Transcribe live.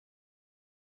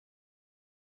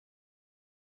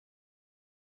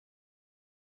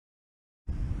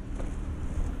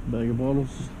Bag of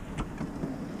bottles.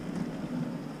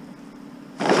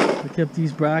 I kept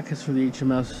these brackets for the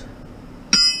HMS.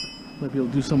 Might be able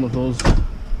to do some with those.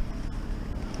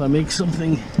 If I make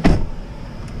something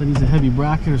that needs a heavy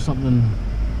bracket or something,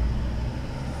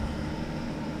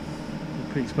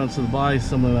 it's pretty expensive to buy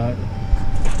some of that.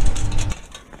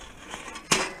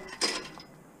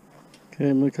 Okay,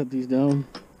 I'm going to cut these down.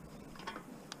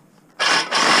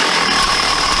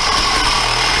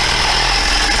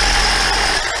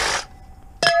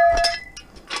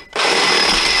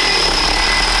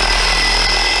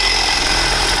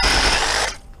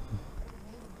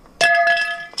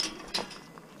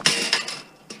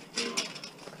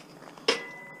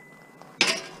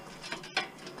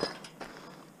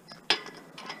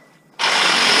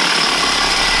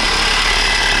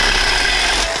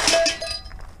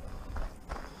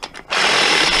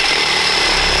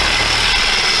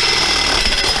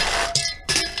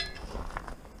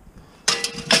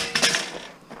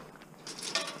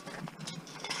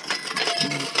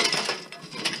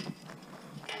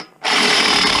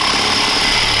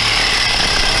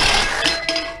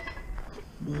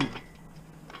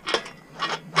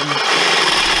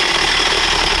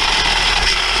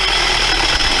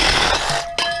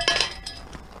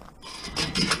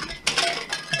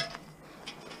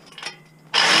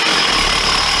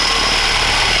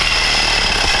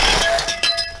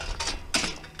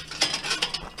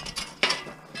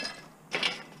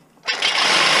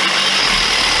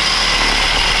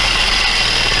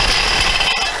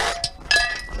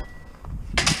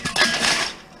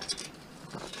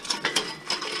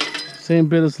 Same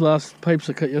bit as the last pipes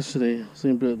I cut yesterday.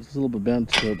 Same bit, it's a little bit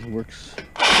bent, but it works.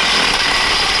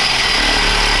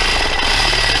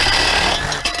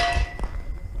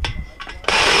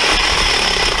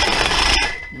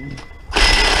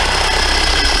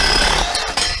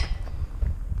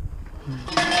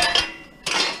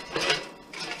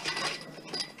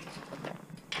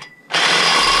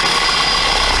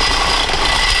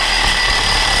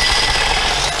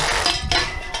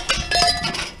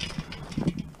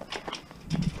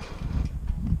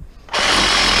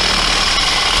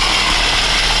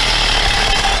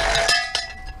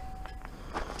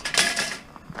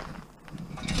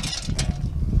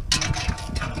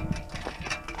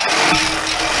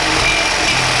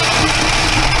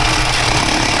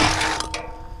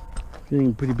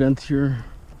 Getting pretty bent here.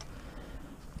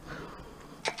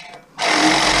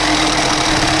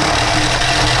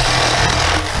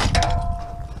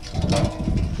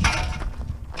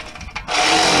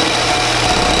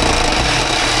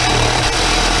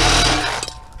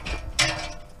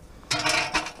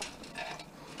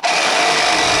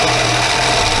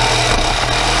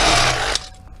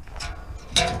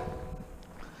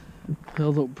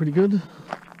 Held out pretty good.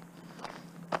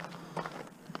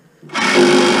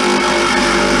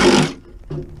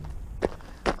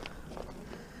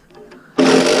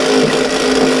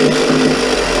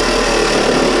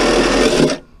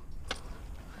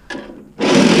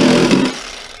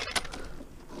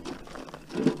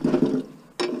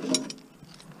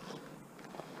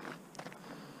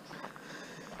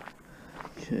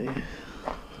 Okay.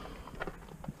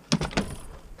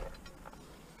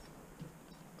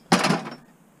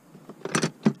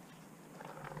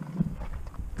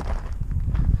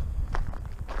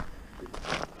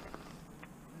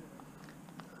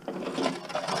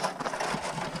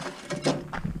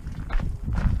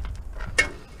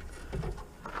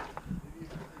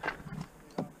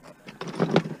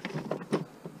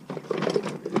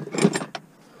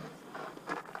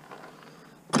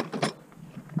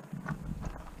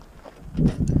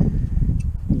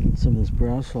 Get some of this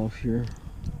brass off here.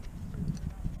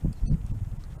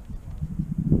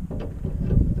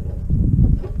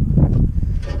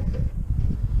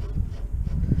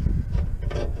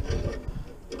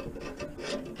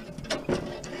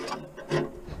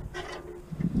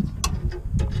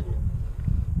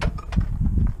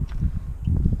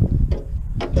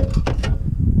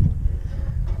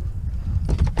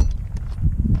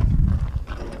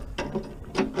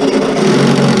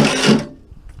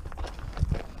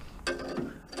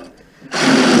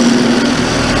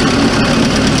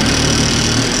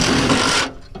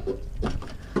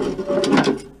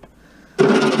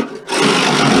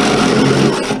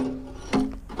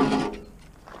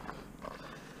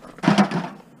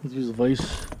 Let's use a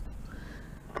vise.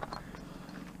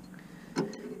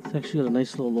 It's actually got a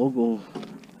nice little logo,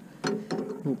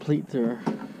 little plate there.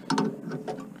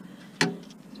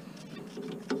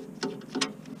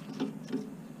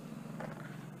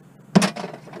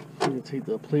 I'm going to take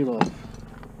the plate off.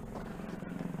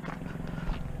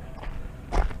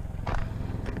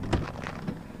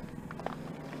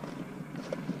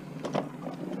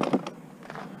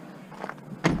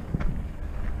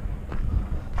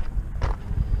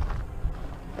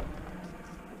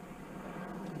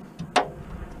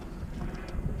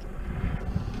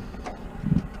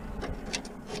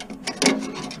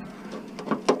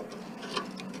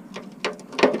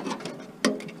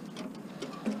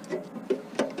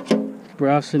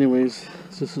 brass anyways.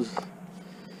 This is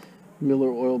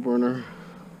Miller oil burner.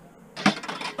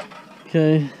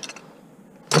 Okay.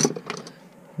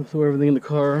 We'll throw everything in the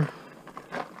car.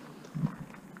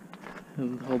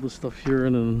 And all this stuff here,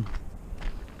 and then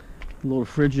load a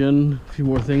fridge in, a few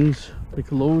more things,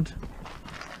 make a load.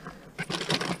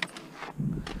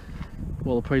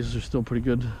 Well, the prices are still pretty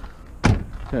good.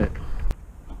 Okay.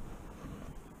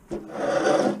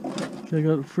 Okay, I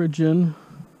got a fridge in.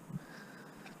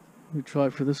 Let me try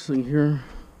for this thing here.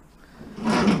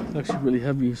 It's actually really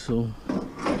heavy, so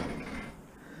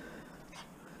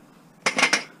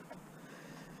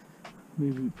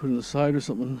maybe put it on the side or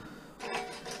something.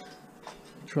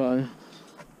 Try.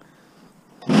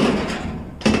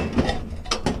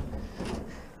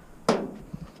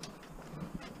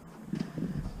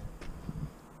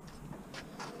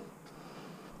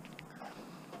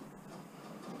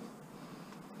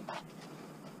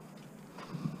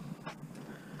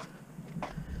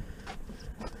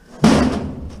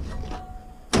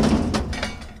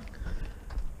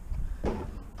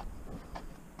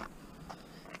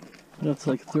 That's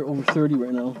like over 30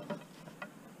 right now.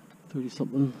 30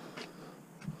 something.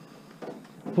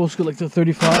 Supposed to go like to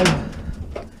 35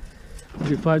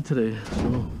 today, so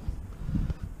it'll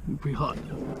be pretty hot.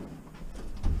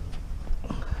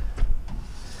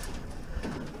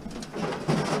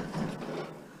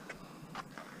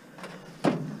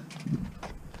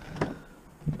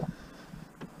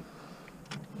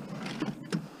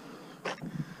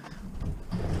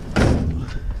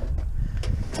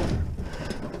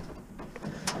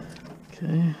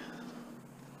 Okay.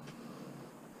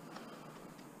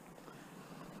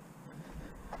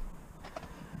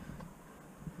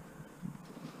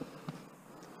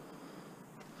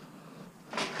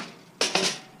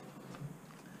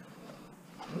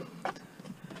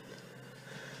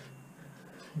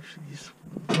 She's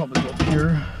probably up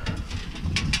here.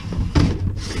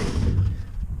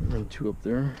 Run two up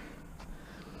there.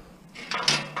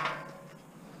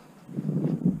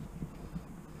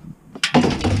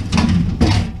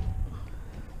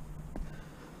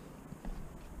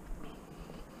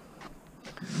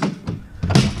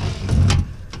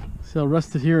 See, I'll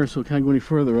rest it here so it can't go any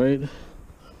further, right?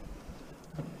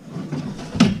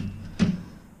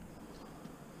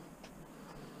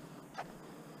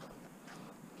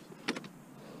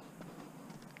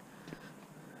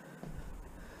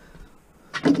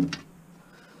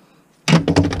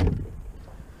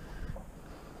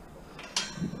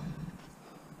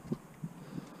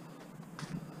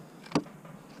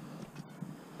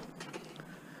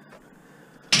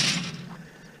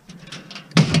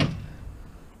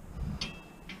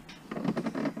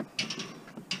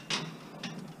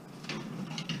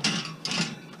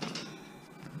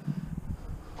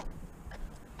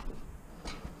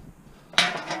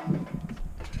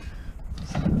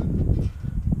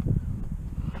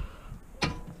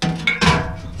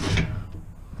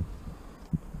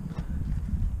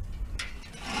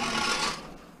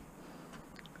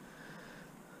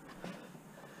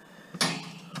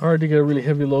 Hard to get a really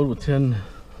heavy load with 10.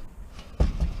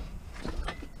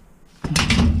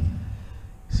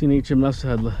 Seen HMS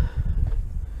had, well,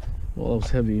 it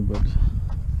was heavy, but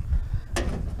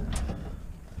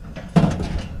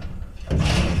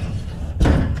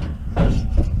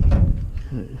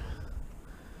okay.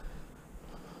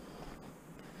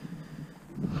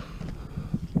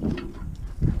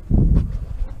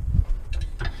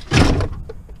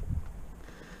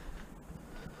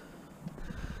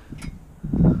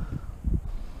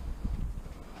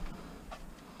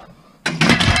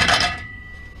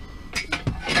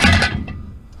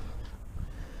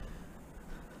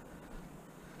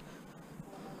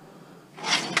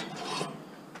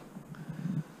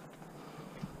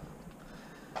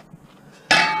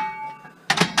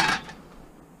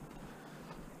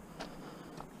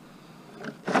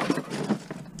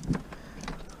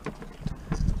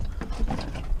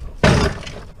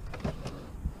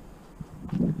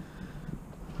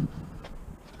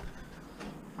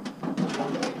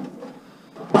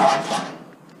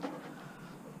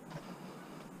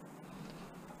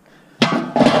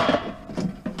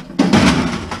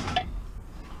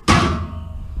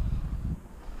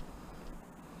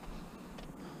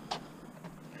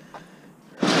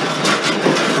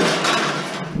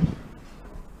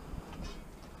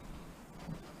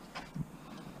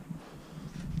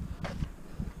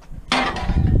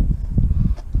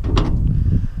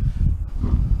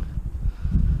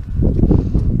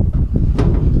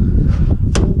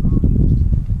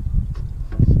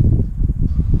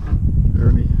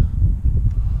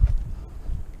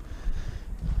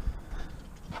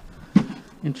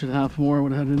 Inch and a half more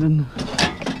would have had it in.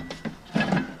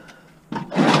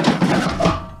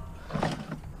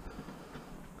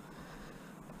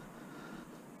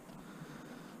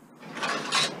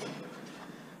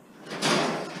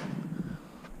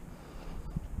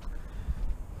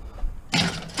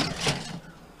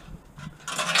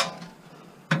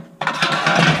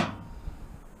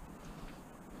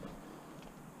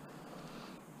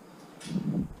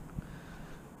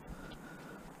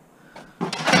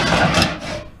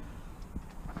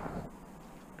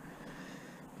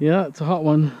 Yeah, it's a hot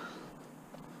one.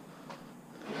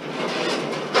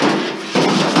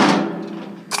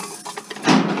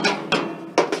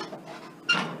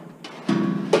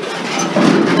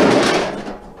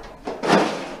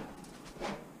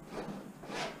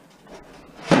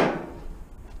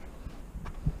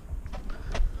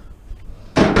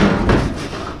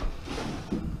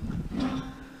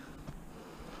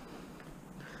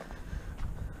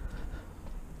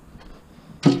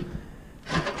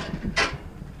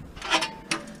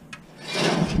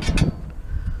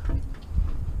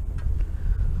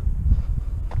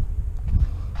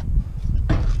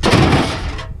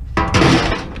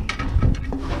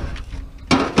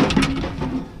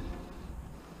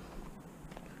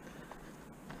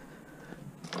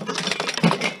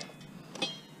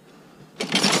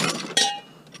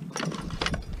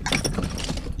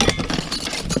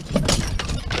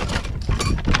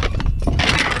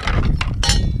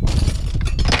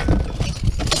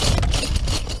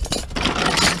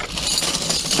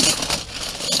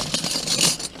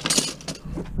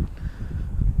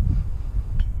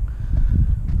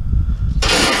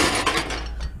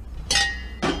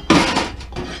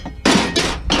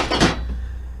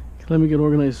 Let me get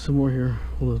organized some more here.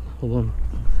 Hold on.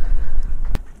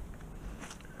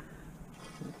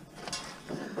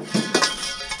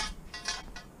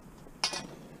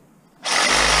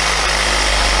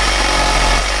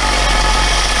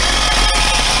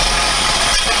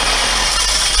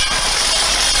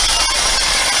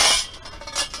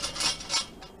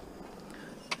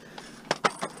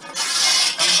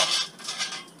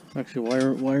 Actually,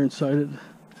 wire inside it.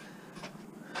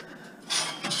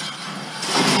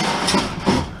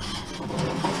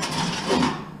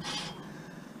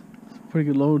 Pretty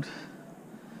good load,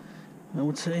 I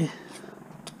would say.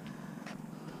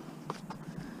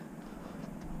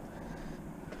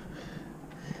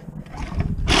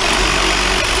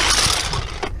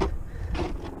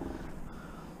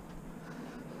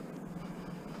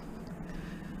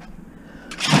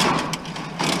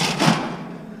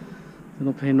 I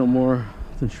don't pay no more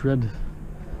than shred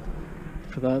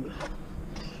for that.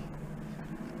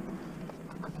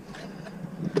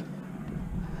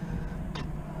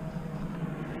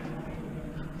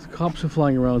 Cops are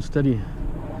flying around steady.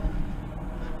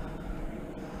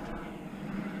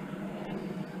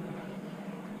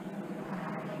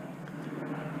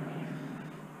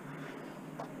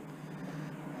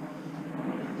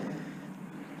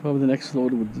 Probably the next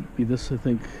load would be this, I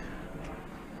think.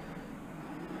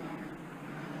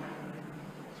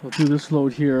 So I'll do this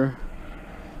load here.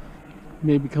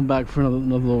 Maybe come back for another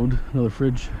load, another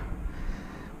fridge.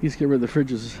 At least get rid of the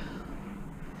fridges.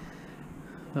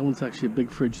 That one's actually a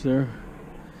big fridge there.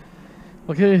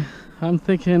 Okay, I'm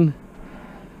thinking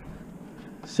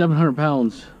 700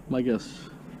 pounds, my guess.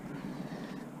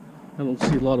 I don't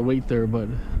see a lot of weight there, but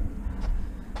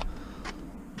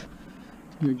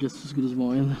your guess is as good as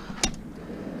mine.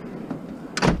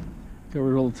 Got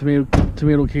rid of all the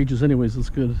tomato cages anyways, that's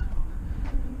good.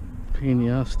 Pain in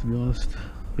the ass, to be honest.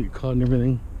 They get caught and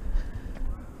everything.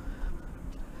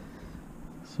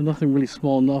 So nothing really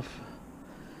small enough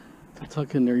to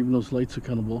tuck in there, even those lights are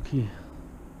kind of bulky.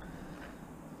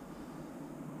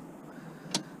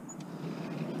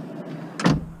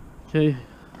 Okay,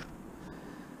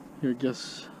 your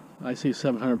guess, I say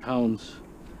 700 pounds.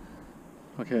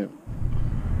 Okay,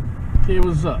 it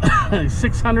was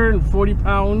 640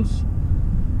 pounds,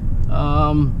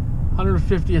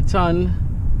 150 a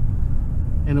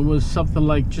ton, and it was something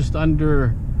like just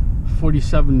under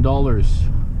 $47.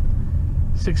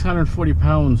 640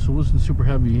 pounds, so it wasn't super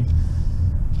heavy.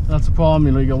 That's the problem,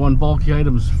 you know, you got one bulky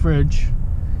item's fridge,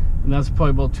 and that's probably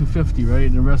about 250, right?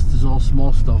 And the rest is all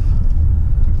small stuff.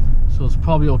 So it's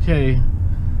probably okay.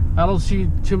 I don't see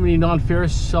too many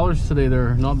non-ferrous sellers today. There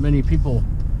are not many people.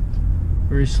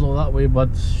 Very slow that way,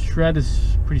 but shred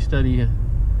is pretty steady.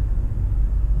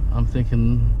 I'm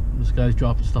thinking this guy's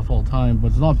dropping stuff all the time,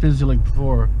 but it's not busy like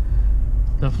before.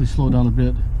 Definitely slow down a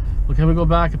bit. Okay, we go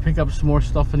back and pick up some more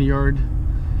stuff in the yard.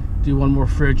 Do one more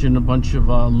fridge and a bunch of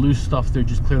loose stuff there.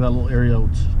 Just clear that little area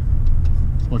out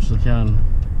as much as I can.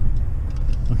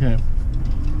 Okay.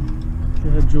 Go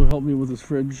ahead, Joe, help me with this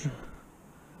fridge.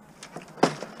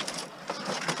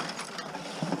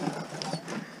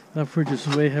 That fridge is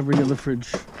way heavier than the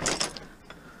fridge.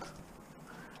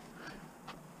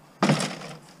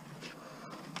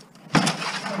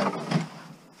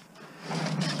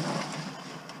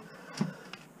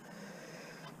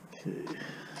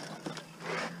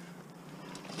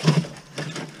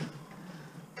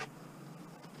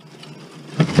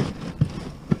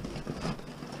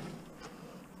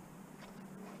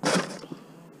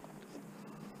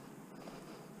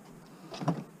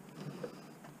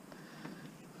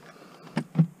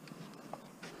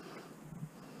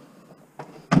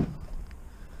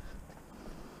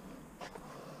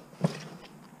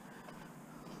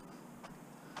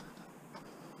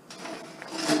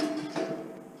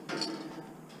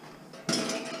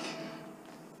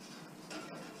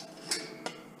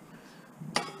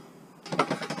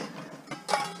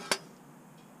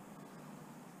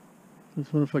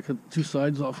 Just wonder if I cut 2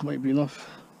 sides off might be enough.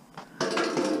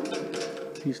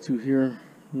 These 2 here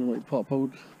might pop out,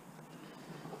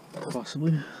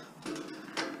 possibly.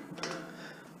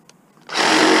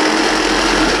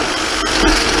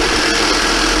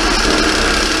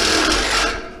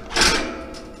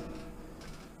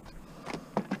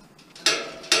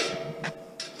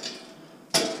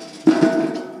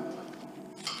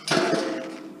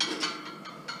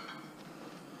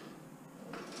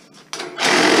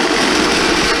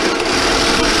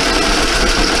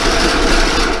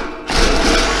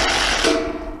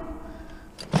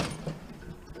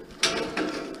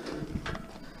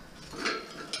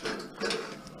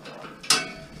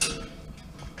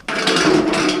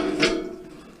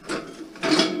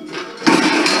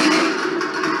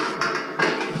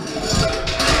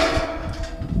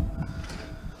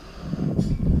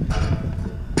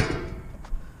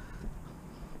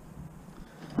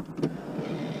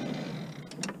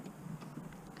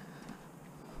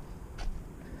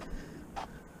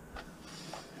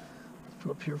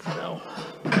 Up here for now.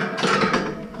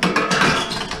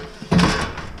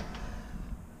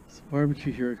 There's a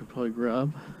barbecue here I could probably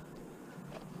grab.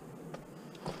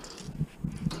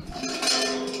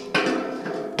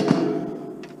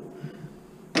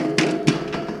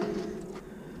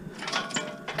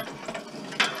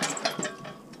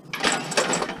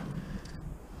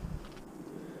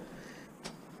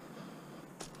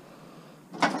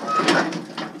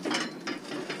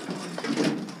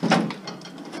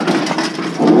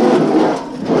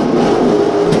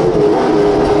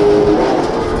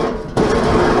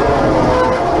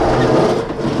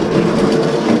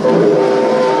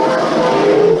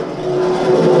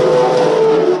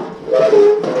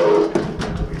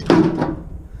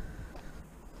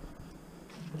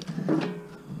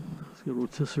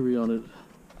 Rotisserie on it.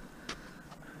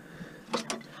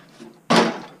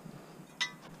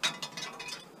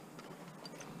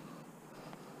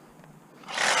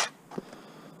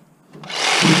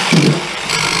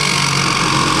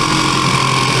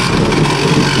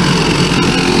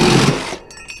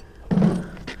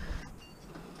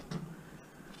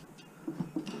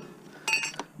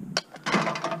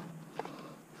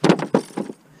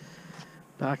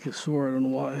 Back is sore, I don't know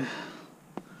why.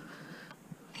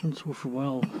 It's been sore for a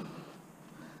while.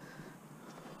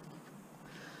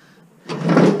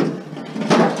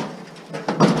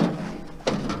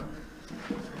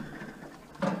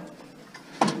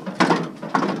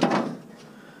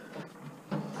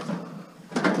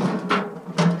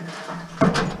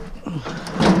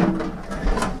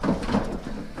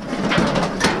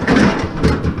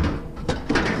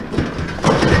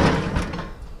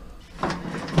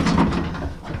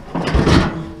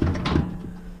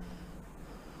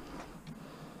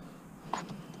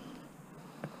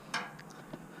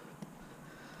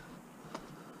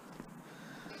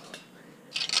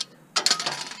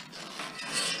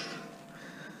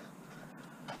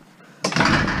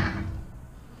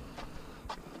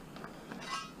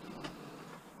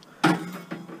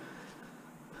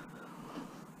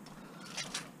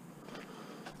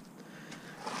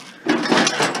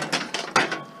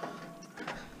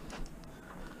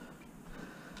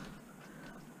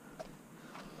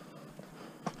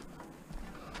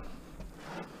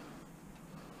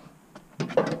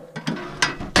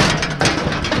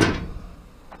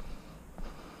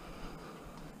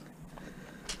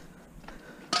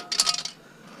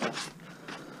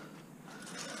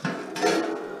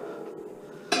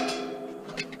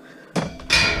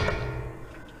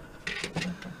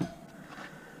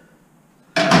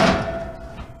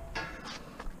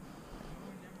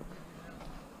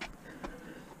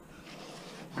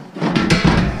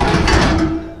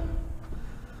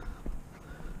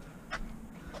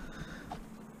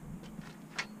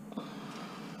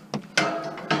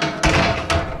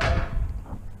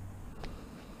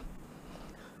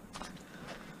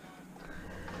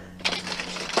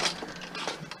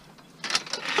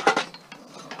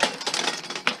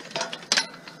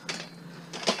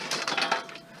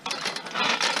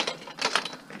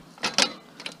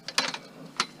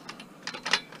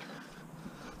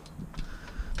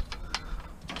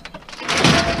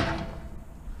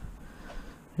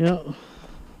 Yeah,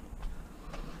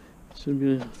 should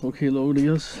be an okay load, I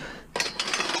guess.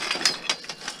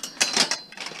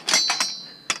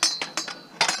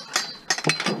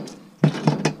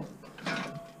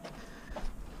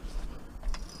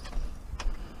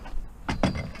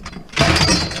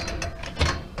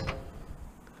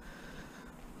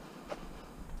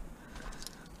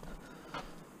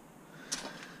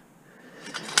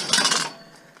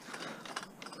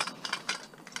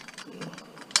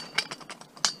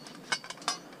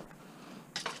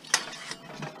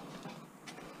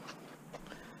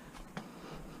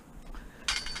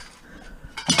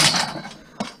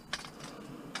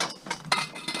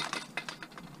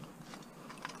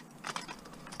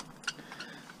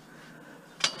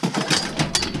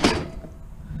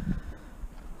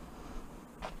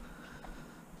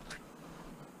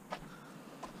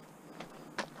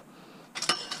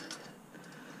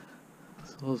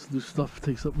 All this new stuff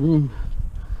takes up room.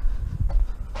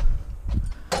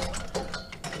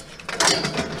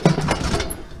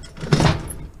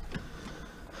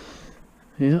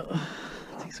 Yeah,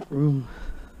 takes up room.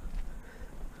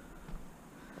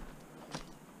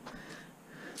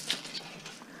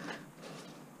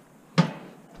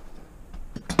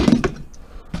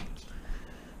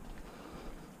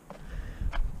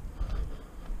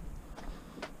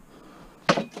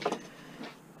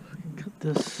 Cut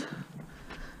this.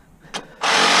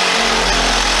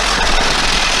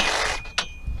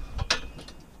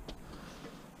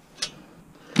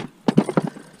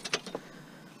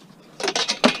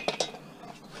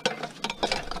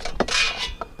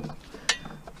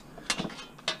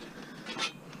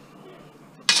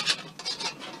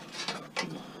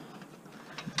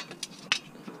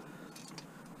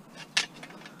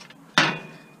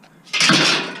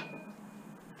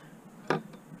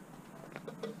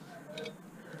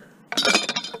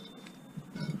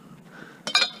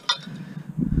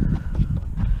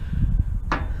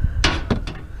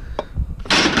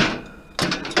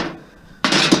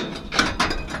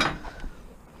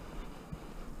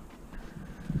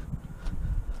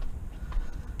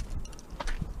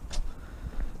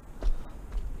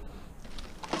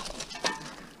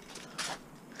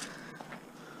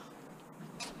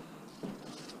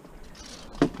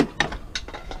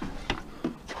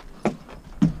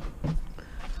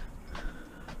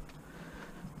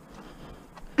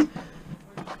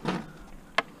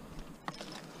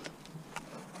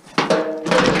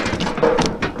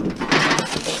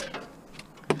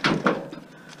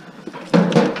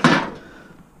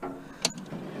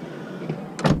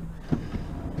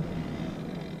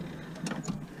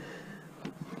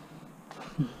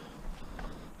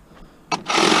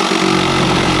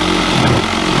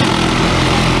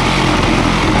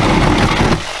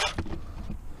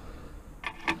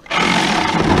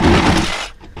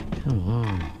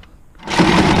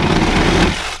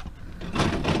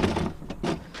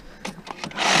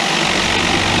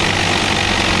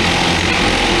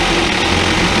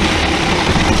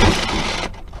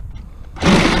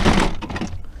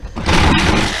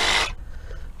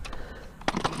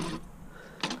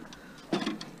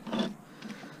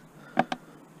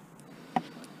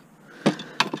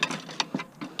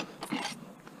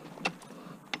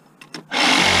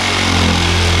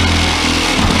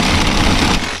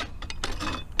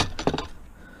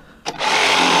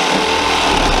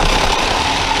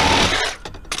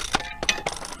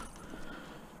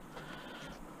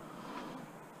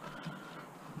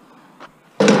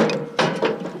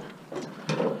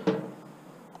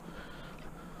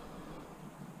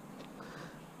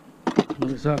 Not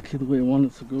exactly the way I want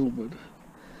it to go, but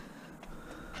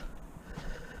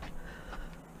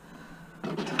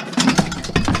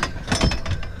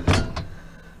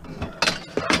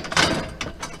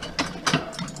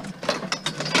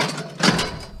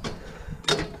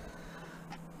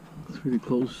it's really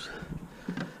close.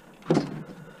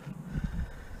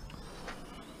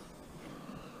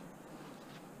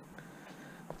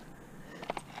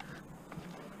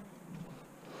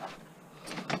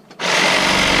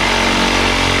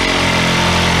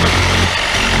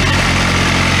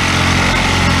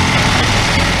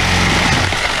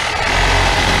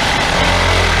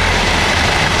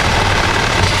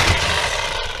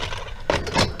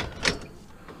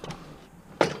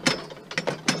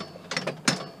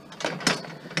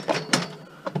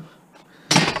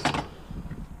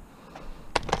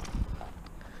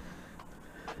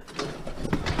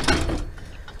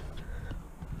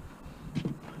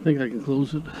 I think I can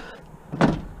close it.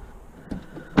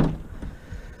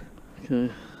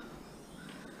 Okay.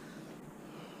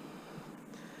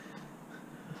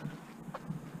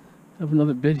 Have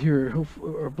another bit here,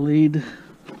 or blade.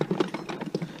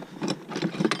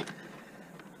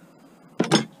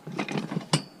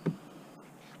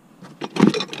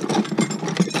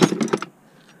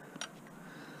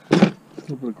 A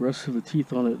little bit aggressive, the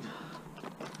teeth on it.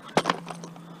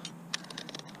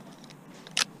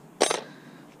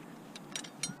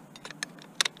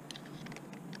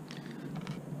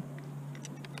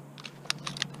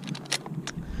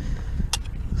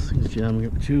 Jamming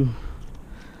up too.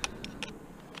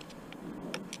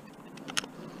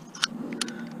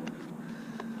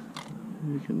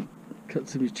 You can cut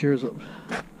some of these chairs up.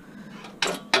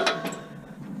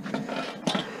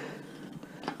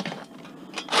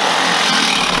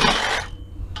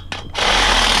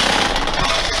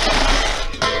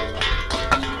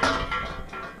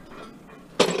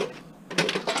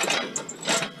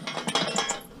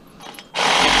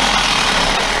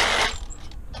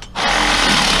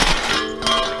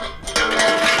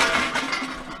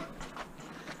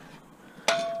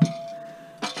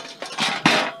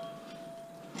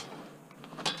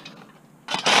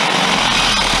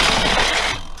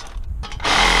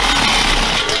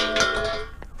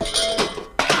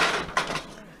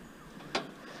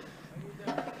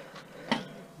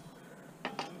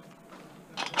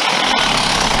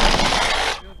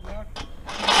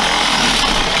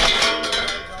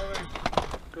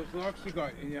 locks you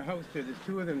got in your house there? There's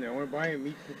 2 of them there. I want to buy them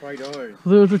each for $5.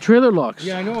 They're the trailer locks.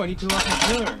 Yeah, I know. I need to lock my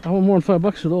trailer. I want more than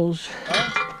 $5 for those.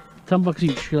 Huh? $10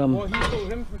 each. Well, he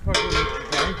sold them for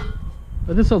 $5.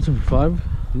 I did sell 2 for 5.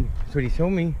 That's what he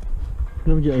sold me.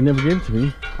 He never gave it to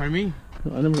me. Pardon me?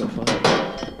 No, I never got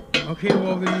 5. Okay,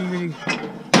 well then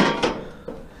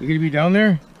you gonna be down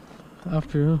there?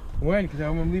 After. When? Because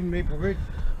I'm leaving Maple Ridge.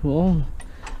 Well.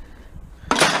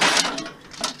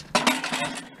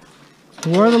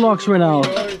 Where are the locks right now?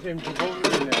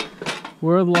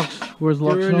 Where are the locks? Where's the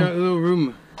locks now? They're in that little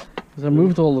room. Because I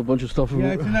moved all a bunch of stuff.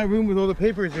 Yeah, it's in that room with all the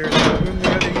papers there. That room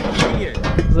the other idiot.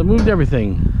 Because I moved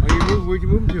everything. Oh, you moved? Where'd you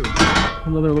move to?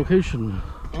 Another location.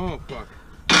 Oh, fuck.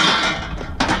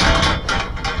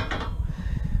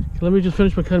 Okay, let me just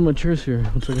finish my cutting my chairs here.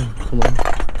 1 second. Hold on.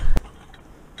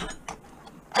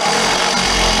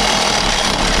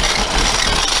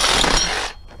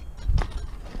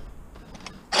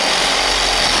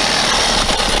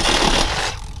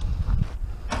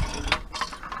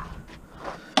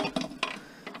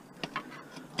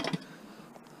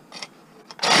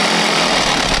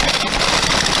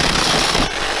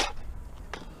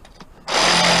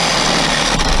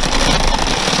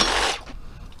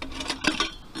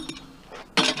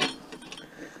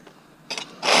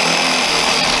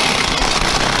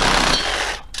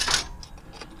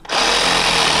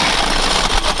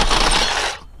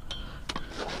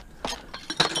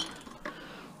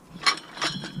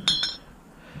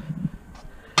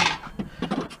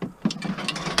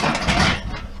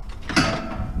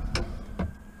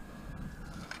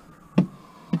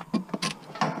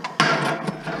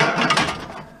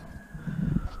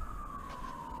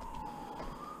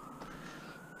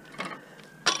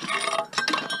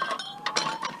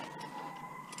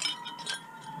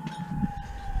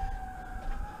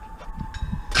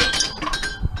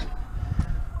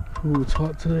 Ooh, it's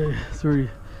hot today. 30, I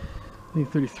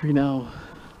think 33 now.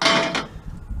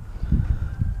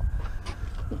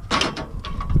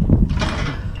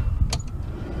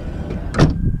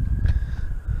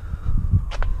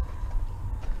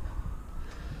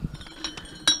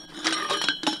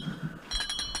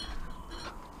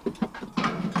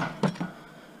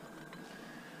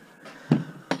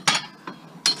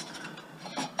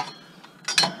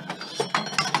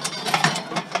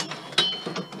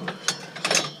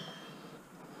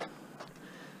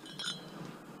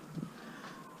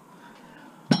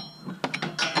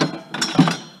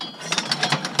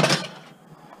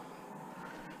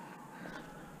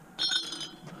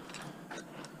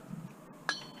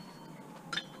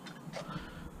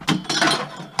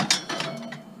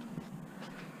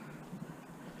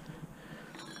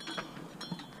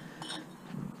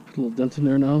 Put a little dent in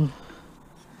there now.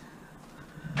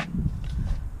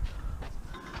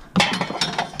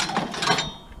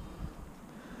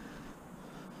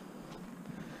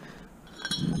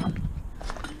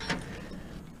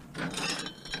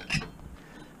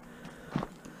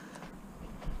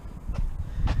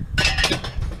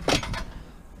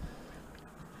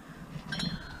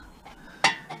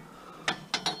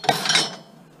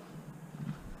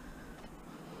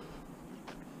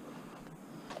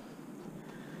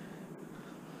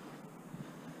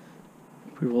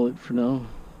 Pretty well it for now.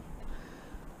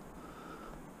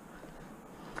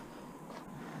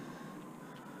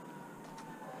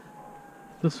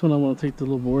 This one I want to take the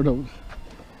little board out.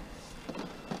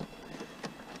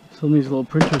 Some of these little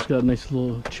printers got a nice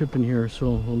little chip in here,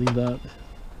 so I'll leave that.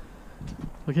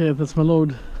 Okay, that's my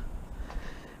load.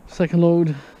 Second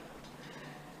load.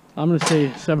 I'm going to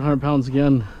say 700 pounds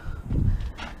again.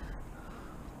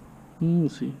 We'll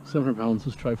see. 700 pounds.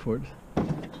 Let's try for it.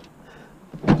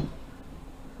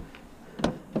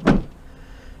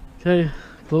 Okay,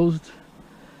 closed.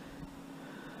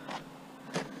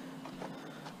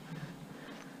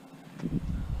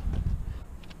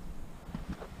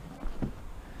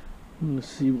 I'm gonna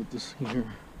see what this thing here.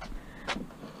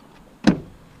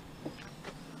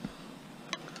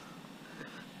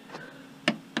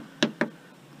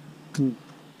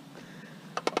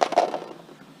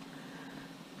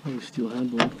 Probably steel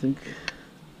handle, I think.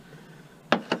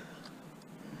 Just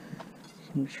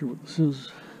not sure what this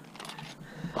is.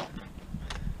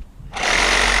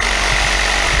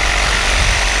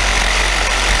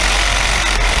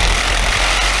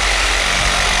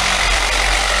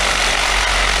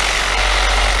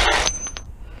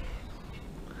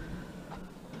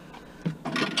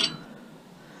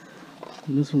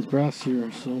 And this one's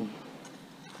brassier, so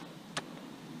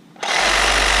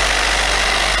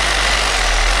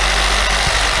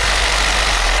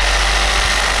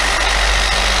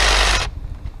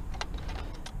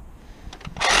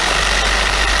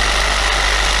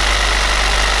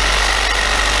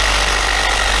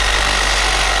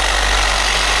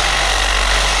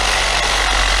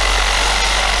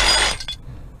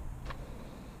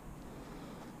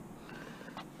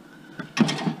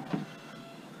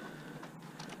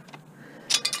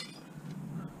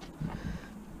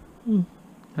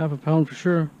half a pound for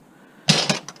sure.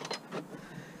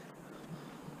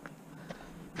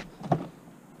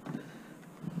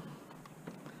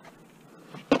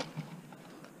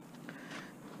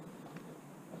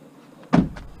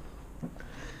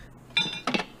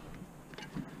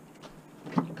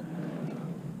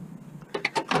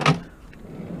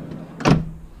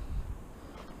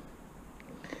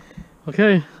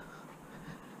 Okay,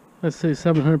 let's say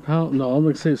 700 pounds. No, I'm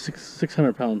gonna say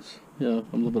 600 pounds. Yeah,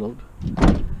 I'm a little bit out.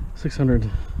 600.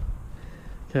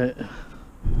 Okay.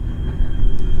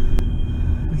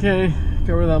 Okay,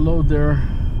 got rid of that load there.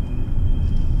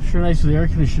 Sure nice with the air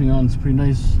conditioning on. It's pretty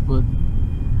nice, but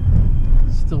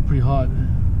it's still pretty hot.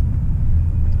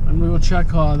 I'm gonna go check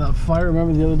that fire.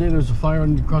 Remember the other day there was a fire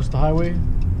across the highway?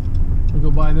 I'll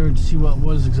go by there and see what it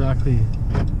was exactly.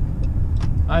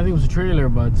 I think it was a trailer,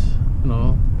 but you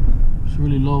know, it's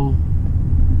really low.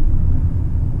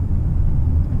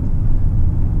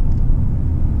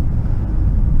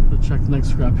 Let's check the next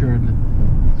scrapyard.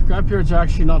 Scrapyard's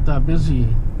actually not that busy.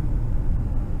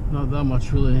 Not that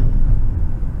much really.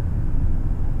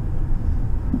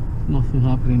 Nothing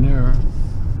happening there.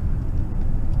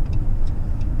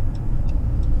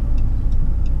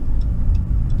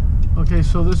 Okay,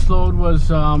 so this load was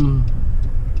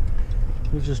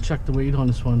let's just check the weight on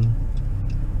this one.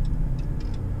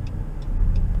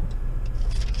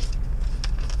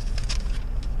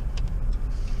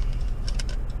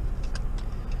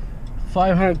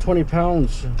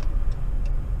 £520.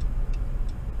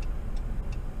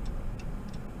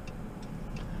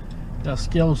 That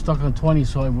scale was stuck on 20,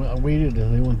 so I waited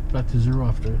and they went back to 0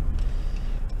 after.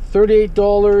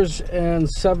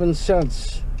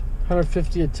 $38.07.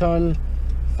 150 a ton,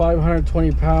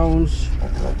 520 pounds.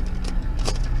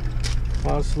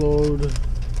 Last load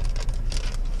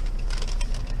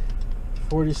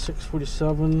 46,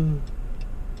 47.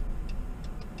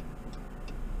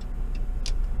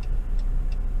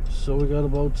 So we got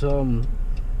about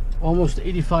almost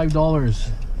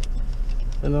 $85,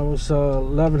 and that was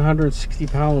 1,160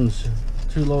 pounds,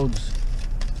 2 loads,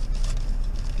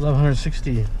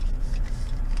 1,160.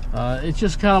 It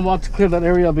just kind of want to clear that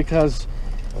area because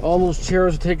all those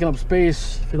chairs are taking up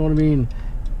space, if you know what I mean.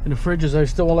 And the fridges, I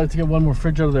still would like to get one more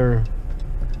fridge out of there,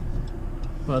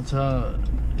 but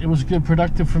it was good,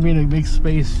 productive for me to make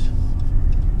space,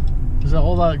 because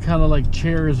all that kind of like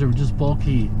chairs are just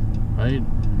bulky, right?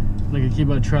 I can keep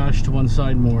my trash to one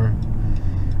side more.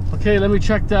 Okay, let me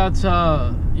check that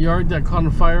yard that caught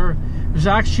on fire. There's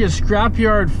actually a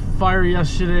scrapyard fire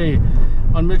yesterday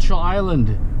on Mitchell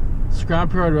Island.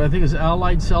 Scrapyard, I think it's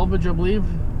Allied Salvage, I believe. I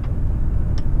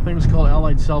think it was called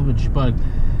Allied Salvage, but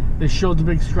they showed the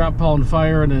big scrap pile on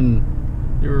fire, and then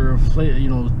they were, you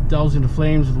know, dousing the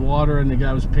flames with water, and the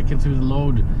guy was picking through the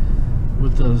load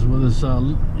with his you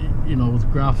know, with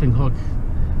graphing hook.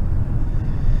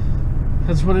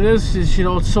 That's what it is, you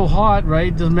know, it's so hot,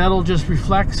 right? The metal just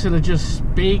reflects and it just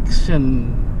bakes,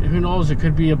 and who knows, it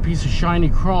could be a piece of shiny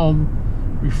chrome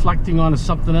reflecting onto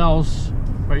something else,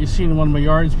 right? You've seen in one of my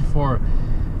yards before.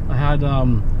 I had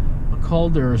a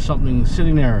Calder or something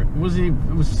sitting there. It was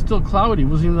still cloudy, it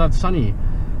wasn't even that sunny.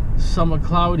 Somewhat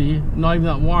cloudy, not even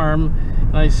that warm,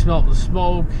 and I smelled the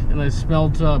smoke, and I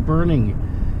smelled burning,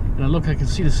 and I could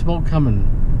see the smoke coming.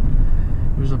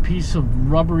 There's a piece of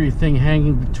rubbery thing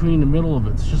hanging between the middle of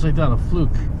it. It's just like that, a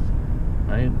fluke,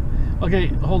 right? Okay,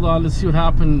 hold on, let's see what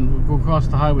happened. We'll go across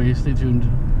the highway, stay tuned.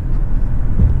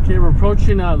 Okay, we're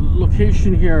approaching a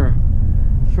location here.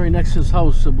 It's right next to his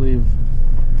house, I believe.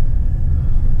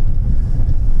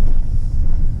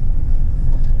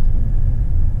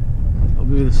 Oh,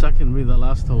 maybe the second, maybe that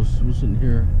last house wasn't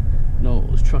here. No,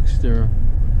 it was trucks there.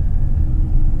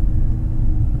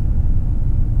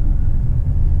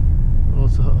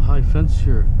 It's a high fence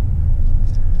here.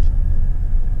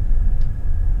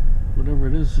 Whatever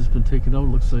it is has been taken out,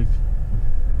 looks like.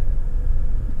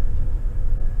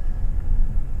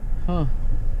 Huh.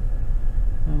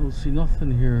 I don't see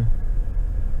nothing here.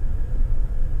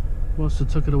 Must have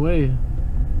took it away.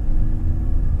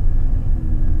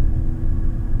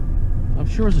 I'm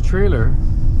sure it's a trailer.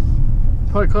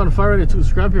 Probably caught on fire and they took the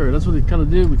scrapyard. That's what they kind of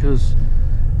do, because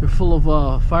they're full of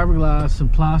fiberglass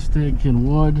and plastic and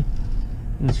wood.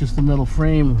 And it's just a metal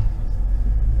frame.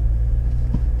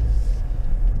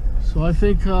 So I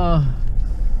think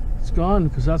it's gone,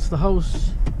 because that's the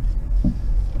house. I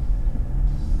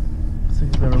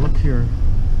think I better look here.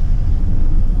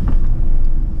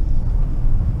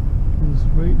 It's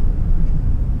right.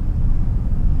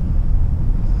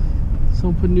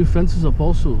 Someone put new fences up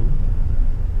also.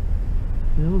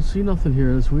 I don't see nothing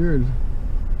here. That's weird.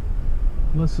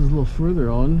 Unless it's a little further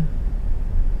on.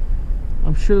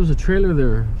 I'm sure there's a trailer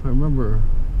there, if I remember.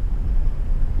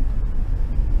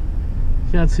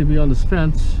 Can't see beyond this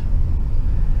fence.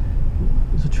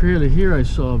 There's a trailer here I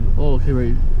saw. Oh, okay,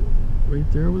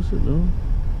 right there was it? No.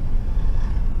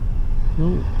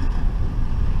 No.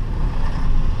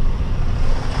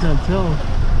 Can't tell.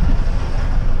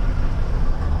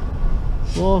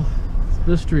 Well, it's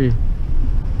mystery.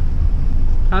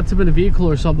 Had to have been a vehicle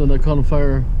or something that caught on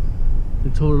fire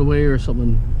and towed it away or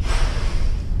something.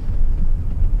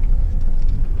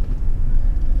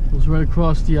 It was right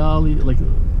across the alley, like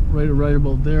right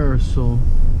about there, so.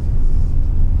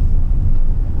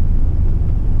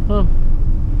 Huh.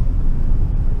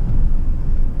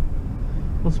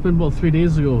 Well, it's been about 3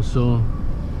 days ago, so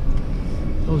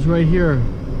I was right here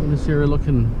in this area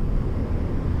looking.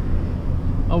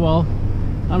 Oh well,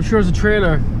 I'm sure it's a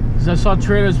trailer, because I saw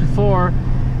trailers before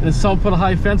and then someone put a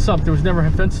high fence up. There was never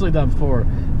a fence like that before.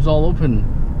 It was all open.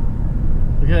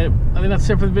 Okay, I think that's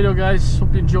it for the video, guys.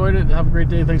 Hope you enjoyed it. Have a great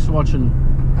day. Thanks for watching.